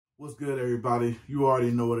What's good, everybody? You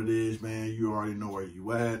already know what it is, man. You already know where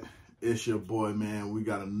you at. It's your boy, man. We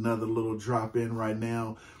got another little drop in right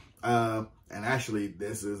now. And actually,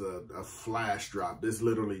 this is a flash drop. This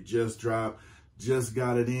literally just dropped. Just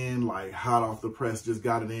got it in, like hot off the press, just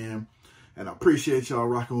got it in. And I appreciate y'all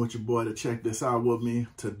rocking with your boy to check this out with me.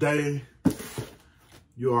 Today,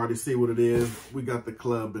 you already see what it is. We got the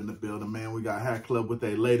club in the building, man. We got Hatclub with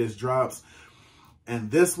their latest drops.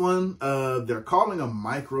 And this one, they're calling them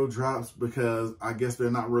micro drops because I guess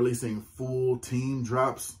they're not releasing full team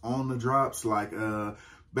drops on the drops. Like,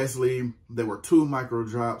 basically, there were 2 micro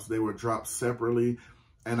drops. They were dropped separately.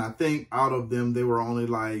 And I think out of them, they were only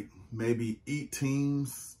like maybe 8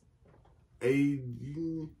 teams.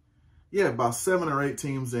 About 7 or 8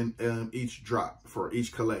 teams in each drop for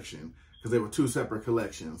each collection because they were 2 separate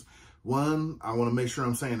collections. One, I want to make sure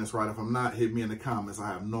I'm saying this right. If I'm not, hit me in the comments. I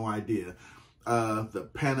have no idea. The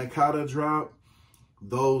Panna Cotta drop,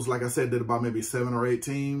 those, like I said, did about maybe 7 or 8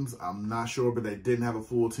 teams. I'm not sure, but they didn't have a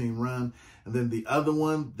full team run. And then the other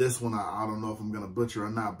one, this one, I don't know if I'm going to butcher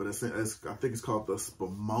or not, but I think it's called the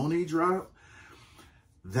Spumoni drop.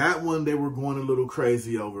 That one, they were going a little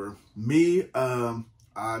crazy over. Me,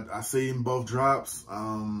 I seen both drops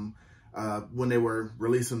when they were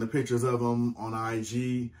releasing the pictures of them on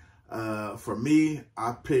IG. For me,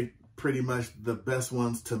 I picked pretty much the best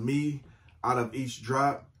ones to me out of each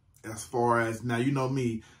drop. As far as, now you know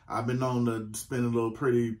me, I've been known to spend a little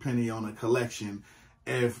pretty penny on a collection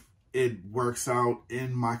if it works out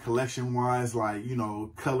in my collection wise, like, you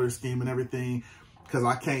know, color scheme and everything, because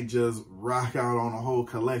I can't just rock out on a whole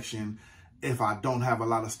collection if I don't have a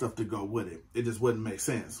lot of stuff to go with it. It just wouldn't make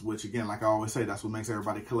sense, which again, like I always say, that's what makes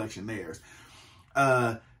everybody collection theirs.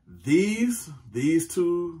 These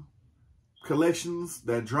 2 collections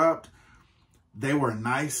that dropped, they were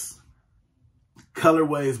nice.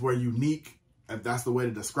 Colorways were unique, if that's the way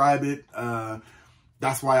to describe it.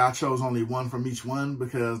 That's why I chose only one from each one,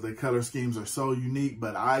 because the color schemes are so unique,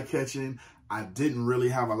 but eye-catching. I didn't really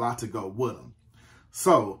have a lot to go with them.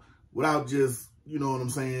 So, without just, you know what I'm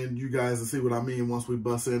saying, you guys will see what I mean once we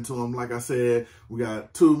bust into them. Like I said, we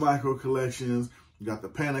got 2 micro collections. We got the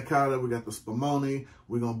Panna Cotta, we got the Spumoni.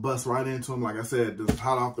 We're going to bust right into them. Like I said, this is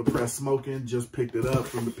hot off the press smoking. Just picked it up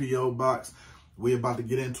from the P.O. box. We about to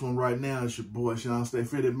get into them right now. It's your boy,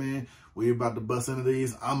 Shawn.Stay.Fitted, man. We about to bust into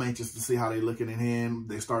these. I'm anxious to see how they looking in hand.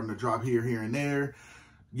 They starting to drop here, and there.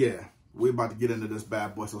 Yeah, we about to get into this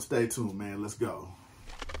bad boy, so stay tuned, man. Let's go.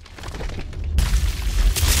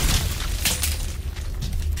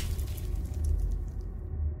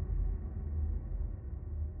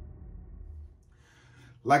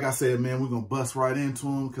 Like I said, man, we're going to bust right into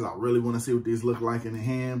them because I really want to see what these look like in the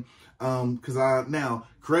hand. Now,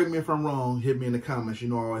 correct me if I'm wrong, hit me in the comments. You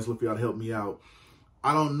know, I always look for y'all to help me out.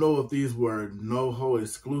 I don't know if these were NoHo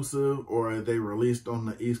exclusive or they released on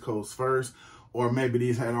the East Coast first, or maybe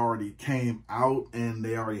these had already came out and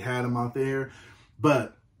they already had them out there.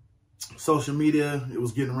 But social media, it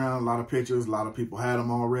was getting around, a lot of pictures. A lot of people had them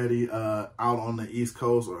already out on the East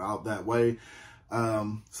Coast or out that way.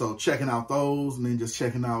 So checking out those and then just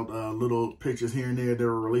checking out little pictures here and there they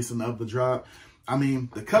were releasing of the drop. I mean,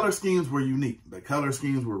 the color schemes were unique. The color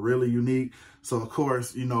schemes were really unique. So, of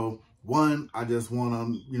course, you know, one, I just want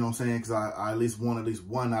them, you know what I'm saying, because I at least want at least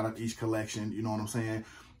one out of each collection, you know what I'm saying,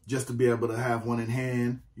 just to be able to have one in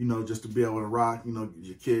hand, you know, just to be able to rock, you know,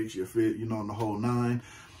 your kicks, your fit, you know, and the whole 9.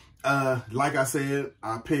 Like I said,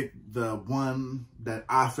 I picked the one that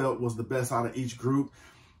I felt was the best out of each group.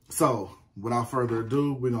 So, without further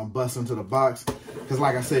ado, we're going to bust into the box. Because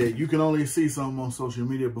like I said, you can only see something on social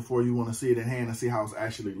media before you want to see it in hand and see how it's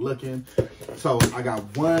actually looking. So I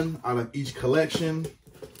got one out of each collection.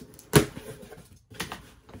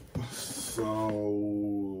 So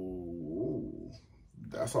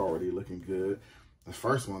that's already looking good. The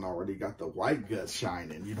first one already got the white guts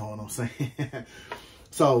shining. You know what I'm saying?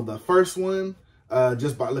 So the first one,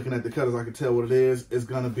 just by looking at the colors, I can tell what it is. It's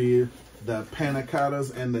going to be the Panna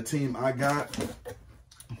Cottas, and the team I got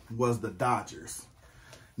was the Dodgers.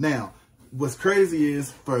 Now, what's crazy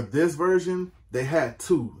is for this version, they had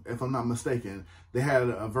 2, if I'm not mistaken. They had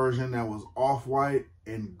a version that was off-white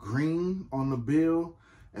and green on the bill,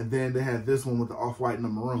 and then they had this one with the off-white and the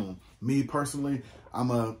maroon. Me, personally,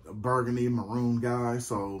 I'm a burgundy maroon guy,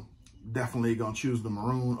 so definitely going to choose the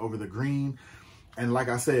maroon over the green. And like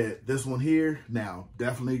I said, this one here, now,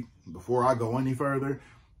 definitely, before I go any further,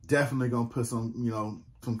 definitely going to put some, you know,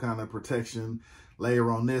 some kind of protection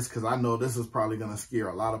layer on this, because I know this is probably going to scare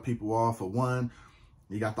a lot of people off. For one,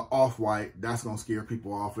 you got the off-white, that's going to scare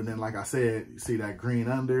people off. And then, like I said, you see that green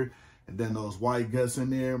under, and then those white guts in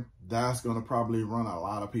there, that's going to probably run a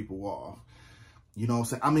lot of people off. You know what I'm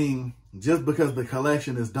saying? I mean, just because the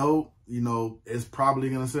collection is dope, you know, it's probably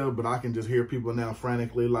going to sell, but I can just hear people now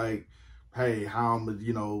frantically like, hey, how am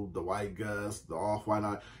you know, the white Gus, the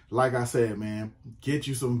off-white. Like I said, man, get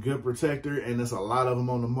you some good protector, and there's a lot of them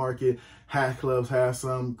on the market. Hatclubs have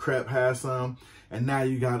some, Crep has some, and now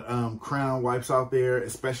you got Crown wipes out there,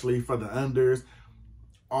 especially for the unders.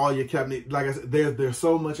 All your cap, like I said, there's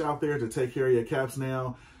so much out there to take care of your caps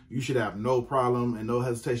now. You should have no problem and no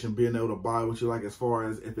hesitation being able to buy what you like as far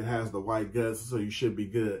as if it has the white guts, so you should be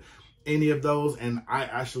good. Any of those, and I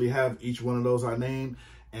actually have each one of those I named,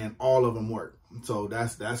 and all of them work. So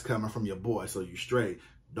that's coming from your boy, so you straight.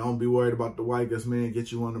 Don't be worried about the white guts, man. Get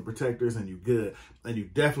you one of the protectors and you good. And you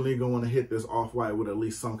definitely gonna want to hit this off-white with at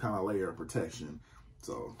least some kind of layer of protection.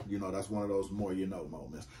 So, you know, that's one of those more you know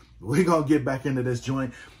moments. We're gonna get back into this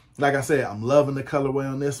joint. Like I said, I'm loving the colorway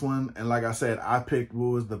on this one. And like I said, I picked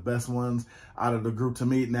what was the best ones out of the group to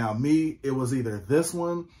me. Now, it was either this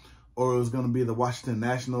one or it was going to be the Washington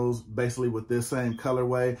Nationals, basically with this same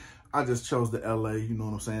colorway. I just chose the LA, you know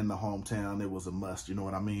what I'm saying, the hometown. It was a must, you know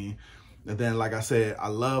what I mean? And then, like I said, I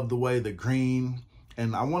love the way the green,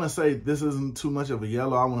 and I want to say this isn't too much of a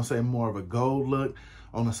yellow. I want to say more of a gold look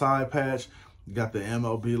on the side patch. You got the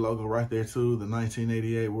MLB logo right there too, the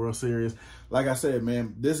 1988 World Series. Like I said,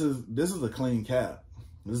 man, this is a clean cap.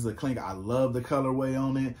 This is a clean. I love the colorway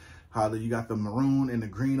on it. How you got the maroon and the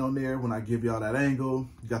green on there when I give y'all that angle.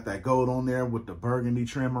 You got that gold on there with the burgundy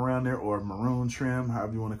trim around there, or maroon trim,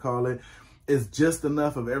 however you want to call it. It's just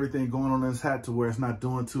enough of everything going on in this hat to where it's not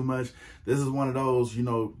doing too much. This is one of those, you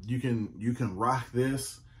know, you can rock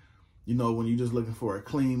this, you know, when you're just looking for a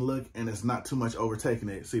clean look and it's not too much overtaking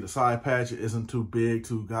it. See, the side patch isn't too big,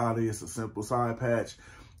 too gaudy. It's a simple side patch,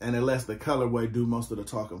 and it lets the colorway do most of the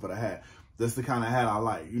talking for the hat. That's the kind of hat I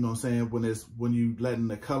like. You know what I'm saying? When you letting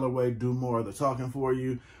the colorway do more of the talking for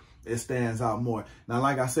you, it stands out more. Now,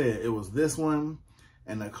 like I said, it was this one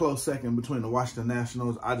and a close second between the Washington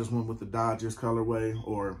Nationals. I just went with the Dodgers colorway,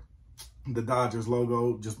 or the Dodgers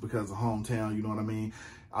logo, just because of hometown, you know what I mean?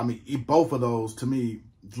 I mean, both of those to me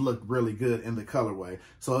looked really good in the colorway.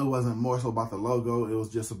 So it wasn't more so about the logo. It was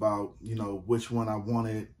just about, you know, which one I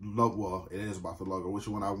wanted. Well, it is about the logo, which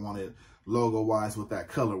one I wanted logo-wise with that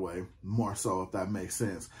colorway, more so, if that makes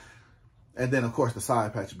sense. And then, of course, the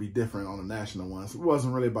side patch would be different on the national ones. It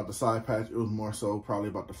wasn't really about the side patch. It was more so probably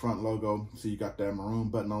about the front logo. So you got that maroon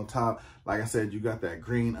button on top. Like I said, you got that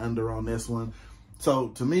green under on this one. So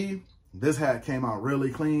to me, this hat came out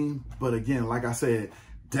really clean. But again, like I said,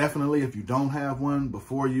 definitely if you don't have one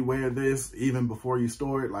before you wear this, even before you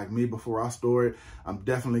store it, like me before I store it, I'm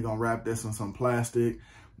definitely going to wrap this in some plastic.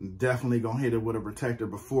 Definitely gonna hit it with a protector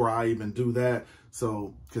before I even do that.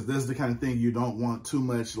 So, because this is the kind of thing you don't want too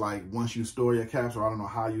much, like once you store your caps, or I don't know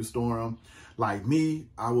how you store them. Like me,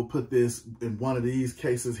 I will put this in one of these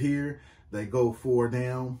cases here that go 4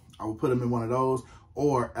 down. I will put them in one of those.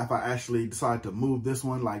 Or if I actually decide to move this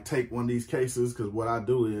one, like take one of these cases, because what I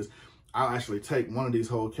do is I'll actually take one of these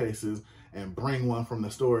whole cases and bring one from the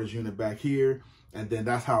storage unit back here. And then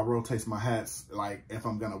that's how it rotates my hats, like if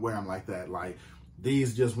I'm gonna wear them like that. Like,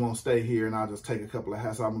 these just won't stay here and I'll just take a couple of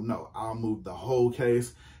hats. No, I'll move the whole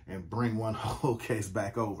case and bring one whole case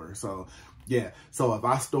back over. So yeah, so if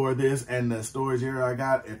I store this and the storage area I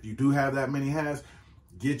got, if you do have that many hats,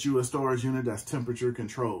 get you a storage unit that's temperature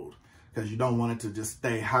controlled, because you don't want it to just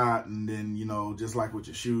stay hot and then, you know, just like with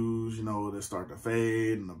your shoes, you know, they start to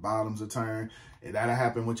fade and the bottoms will turn. And that'll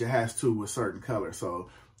happen with your hats too with certain colors.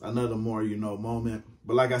 So another more, you know, moment.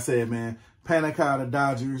 But like I said, man, Panna Cotta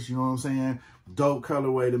Dodgers, you know what I'm saying? Dope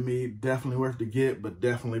colorway to me, definitely worth the get, but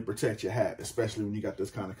definitely protect your hat, especially when you got this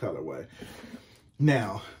kind of colorway.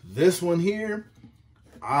 Now, this one here,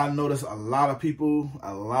 I noticed a lot of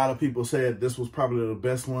people said this was probably the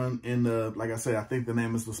best one in the, like I said, I think the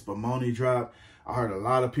name is the Spumoni drop. I heard a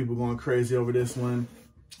lot of people going crazy over this one.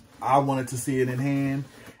 I wanted to see it in hand,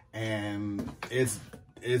 and it's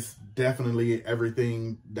definitely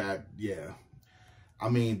everything that, yeah. I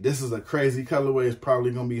mean, this is a crazy colorway. It's probably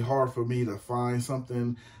going to be hard for me to find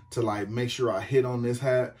something to like make sure I hit on this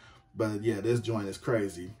hat. But yeah, this joint is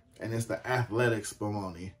crazy. And it's the athletic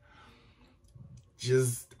Spumoni.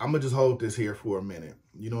 I'm going to just hold this here for a minute.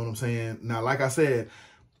 You know what I'm saying? Now, like I said,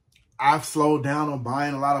 I've slowed down on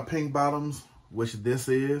buying a lot of pink bottoms, which this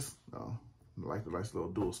is. Oh, I like the nice little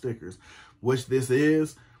dual stickers, which this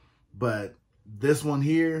is. But this one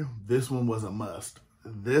here, this one was a must.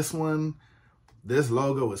 This one, this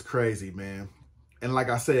logo is crazy, man. And like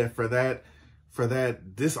I said, for that,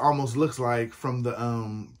 this almost looks like from the,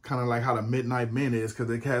 kind of like how the Midnight Mint is, because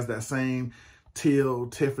it has that same teal,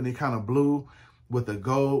 Tiffany kind of blue with the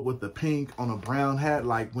gold, with the pink on a brown hat.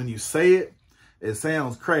 Like when you say it, It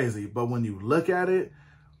sounds crazy, but when you look at it,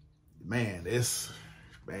 man, this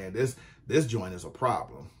joint is a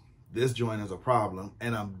problem. This joint is a problem,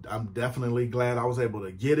 and I'm definitely glad I was able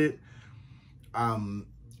to get it.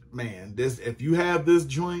 Man, if you have this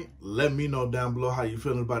joint, let me know down below how you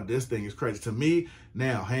feeling about it. This thing is crazy. To me,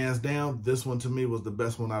 now, hands down, this one to me was the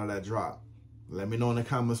best one out of that drop. Let me know in the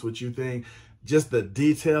comments what you think. Just the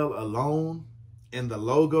detail alone and the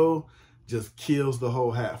logo just kills the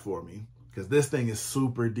whole hat for me, because this thing is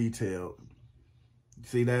super detailed.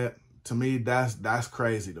 See that? To me, that's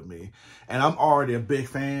crazy to me. And I'm already a big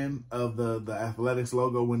fan of the athletics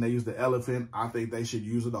logo when they use the elephant. I think they should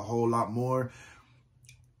use it a whole lot more.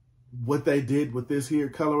 What they did with this here,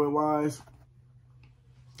 colorway-wise,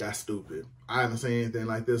 that's stupid. I haven't seen anything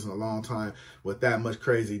like this in a long time with that much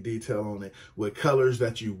crazy detail on it, with colors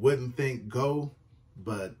that you wouldn't think go,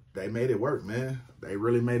 but they made it work, man. They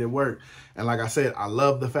really made it work. And like I said, I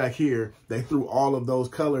love the fact here, they threw all of those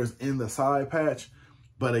colors in the side patch.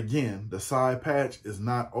 But again, the side patch is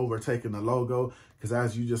not overtaking the logo, because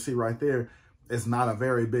as you just see right there, it's not a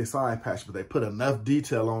very big side patch, but they put enough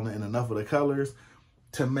detail on it and enough of the colors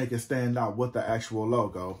to make it stand out with the actual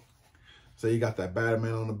logo. So you got that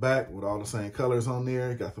Batman on the back with all the same colors on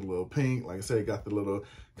there. You got the little pink. Like I said, you got the little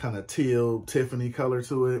kind of teal Tiffany color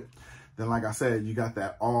to it. Then, like I said, you got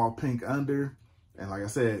that all pink under. And like I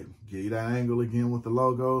said, give you that angle again with the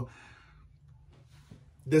logo.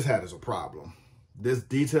 This hat is a problem. This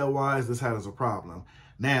detail-wise, this hat is a problem.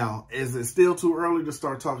 Now, is it still too early to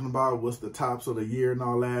start talking about what's the tops of the year and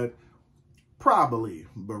all that? Probably.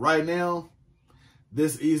 But right now,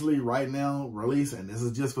 this easily right now release, and this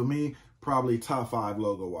is just for me, probably top 5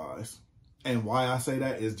 logo-wise. And why I say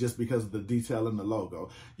that is just because of the detail in the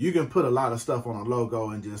logo. You can put a lot of stuff on a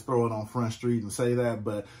logo and just throw it on Front Street and say that,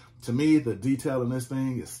 but to me, the detail in this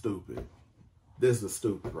thing is stupid. This is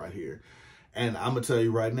stupid right here. And I'm going to tell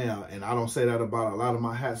you right now, and I don't say that about a lot of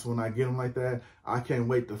my hats when I get them like that. I can't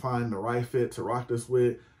wait to find the right fit to rock this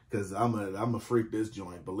with, because I'm a freak this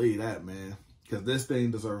joint. Believe that, man. Because this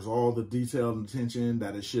thing deserves all the detail and attention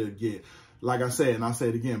that it should get. Like I said, and I'll say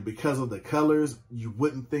it again, because of the colors, you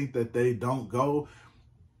wouldn't think that they don't go.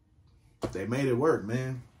 They made it work,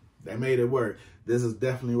 man. They made it work. This is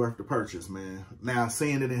definitely worth the purchase, man. Now,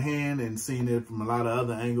 seeing it in hand and seeing it from a lot of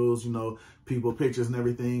other angles, you know, people, pictures and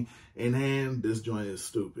everything in hand, this joint is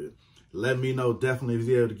stupid. Let me know definitely if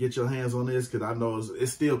you're able to get your hands on this, because I know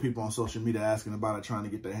it's still people on social media asking about it, trying to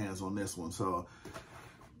get their hands on this one. So,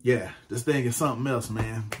 yeah, this thing is something else,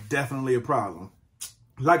 man. Definitely a problem.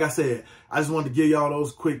 Like I said, I just wanted to give y'all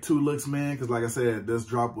those quick 2 looks, man, because like I said, this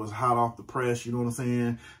drop was hot off the press, you know what I'm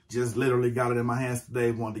saying? Just literally got it in my hands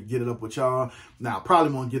today, wanted to get it up with y'all. Now, I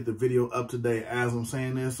probably won't get the video up today as I'm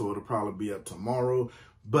saying this, or it'll probably be up tomorrow,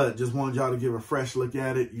 but just wanted y'all to give a fresh look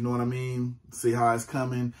at it, you know what I mean? See how it's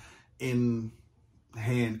coming in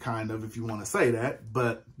hand, kind of, if you want to say that.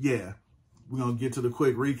 But yeah, we're going to get to the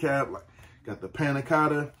quick recap. Like, got the Panna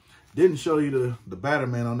Cotta. Didn't show you the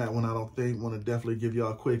Batman on that one, I don't think. Want to definitely give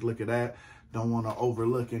y'all a quick look at that. Don't want to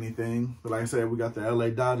overlook anything. But like I said, we got the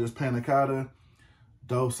LA Dodgers Panna Cotta.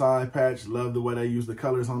 Dope side patch. Love the way they use the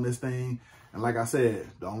colors on this thing. And like I said,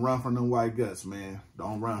 don't run from them white guts, man.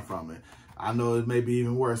 Don't run from it. I know it may be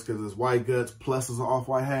even worse because it's white guts plus it's an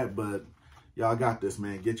off-white hat, but y'all got this,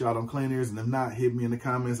 man. Get y'all them cleaners. And if not, hit me in the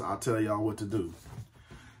comments. I'll tell y'all what to do.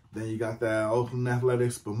 Then you got that Oakland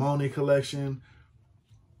Athletics Spumoni collection.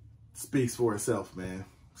 Speaks for itself, man.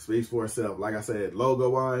 Speaks for itself. Like I said,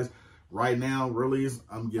 logo-wise, right now, release,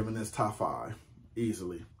 I'm giving this top 5.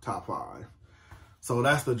 Easily, top 5. So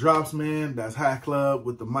that's the drops, man. That's Hatclub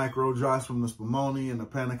with the micro drops from the Spumoni and the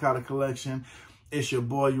Panna Cotta collection. It's your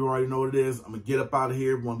boy. You already know what it is. I'm going to get up out of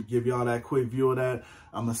here. Wanted to give y'all that quick view of that.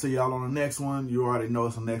 I'm going to see y'all on the next one. You already know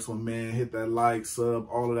it's the next one, man. Hit that like, sub,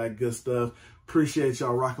 all of that good stuff. Appreciate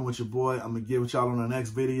y'all rocking with your boy. I'm going to get with y'all on the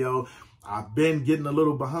next video. I've been getting a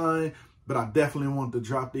little behind, but I definitely want to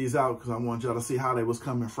drop these out because I want y'all to see how they was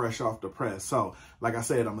coming fresh off the press. So, like I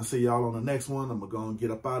said, I'm going to see y'all on the next one. I'm going to go and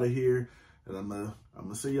get up out of here. And I'm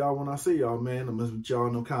gonna see y'all when I see y'all, man. I'm going to see y'all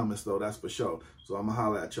in the comments, though. That's for sure. So, I'm going to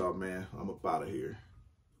holler at y'all, man. I'm up out of here.